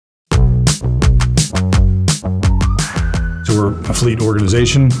we're a fleet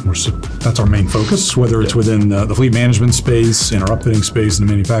organization. That's our main focus, whether it's within the fleet management space, in our upfitting space, in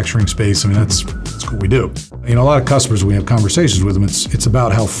the manufacturing space. I mean, that's what we do. You know, a lot of customers, we have conversations with them, it's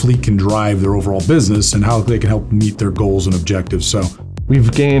about how fleet can drive their overall business and how they can help meet their goals and objectives. So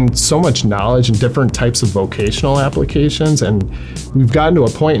we've gained so much knowledge in different types of vocational applications, and we've gotten to a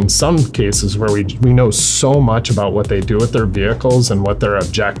point in some cases where we know so much about what they do with their vehicles and what their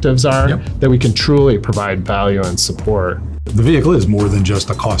objectives are that we can truly provide value and support. The vehicle is more than just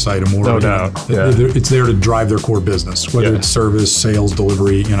a cost item. No doubt. It's there to drive their core business, whether it's service, sales,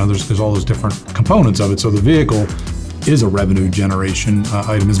 delivery. You know, there's all those different components of it. So the vehicle is a revenue generation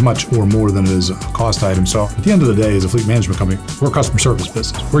item as much or more than it is a cost item. So at the end of the day, as a fleet management company, we're a customer service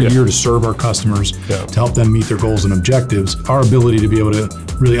business. We're here to serve our customers, to help them meet their goals and objectives. Our ability to be able to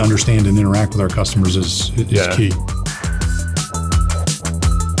really understand and interact with our customers is key.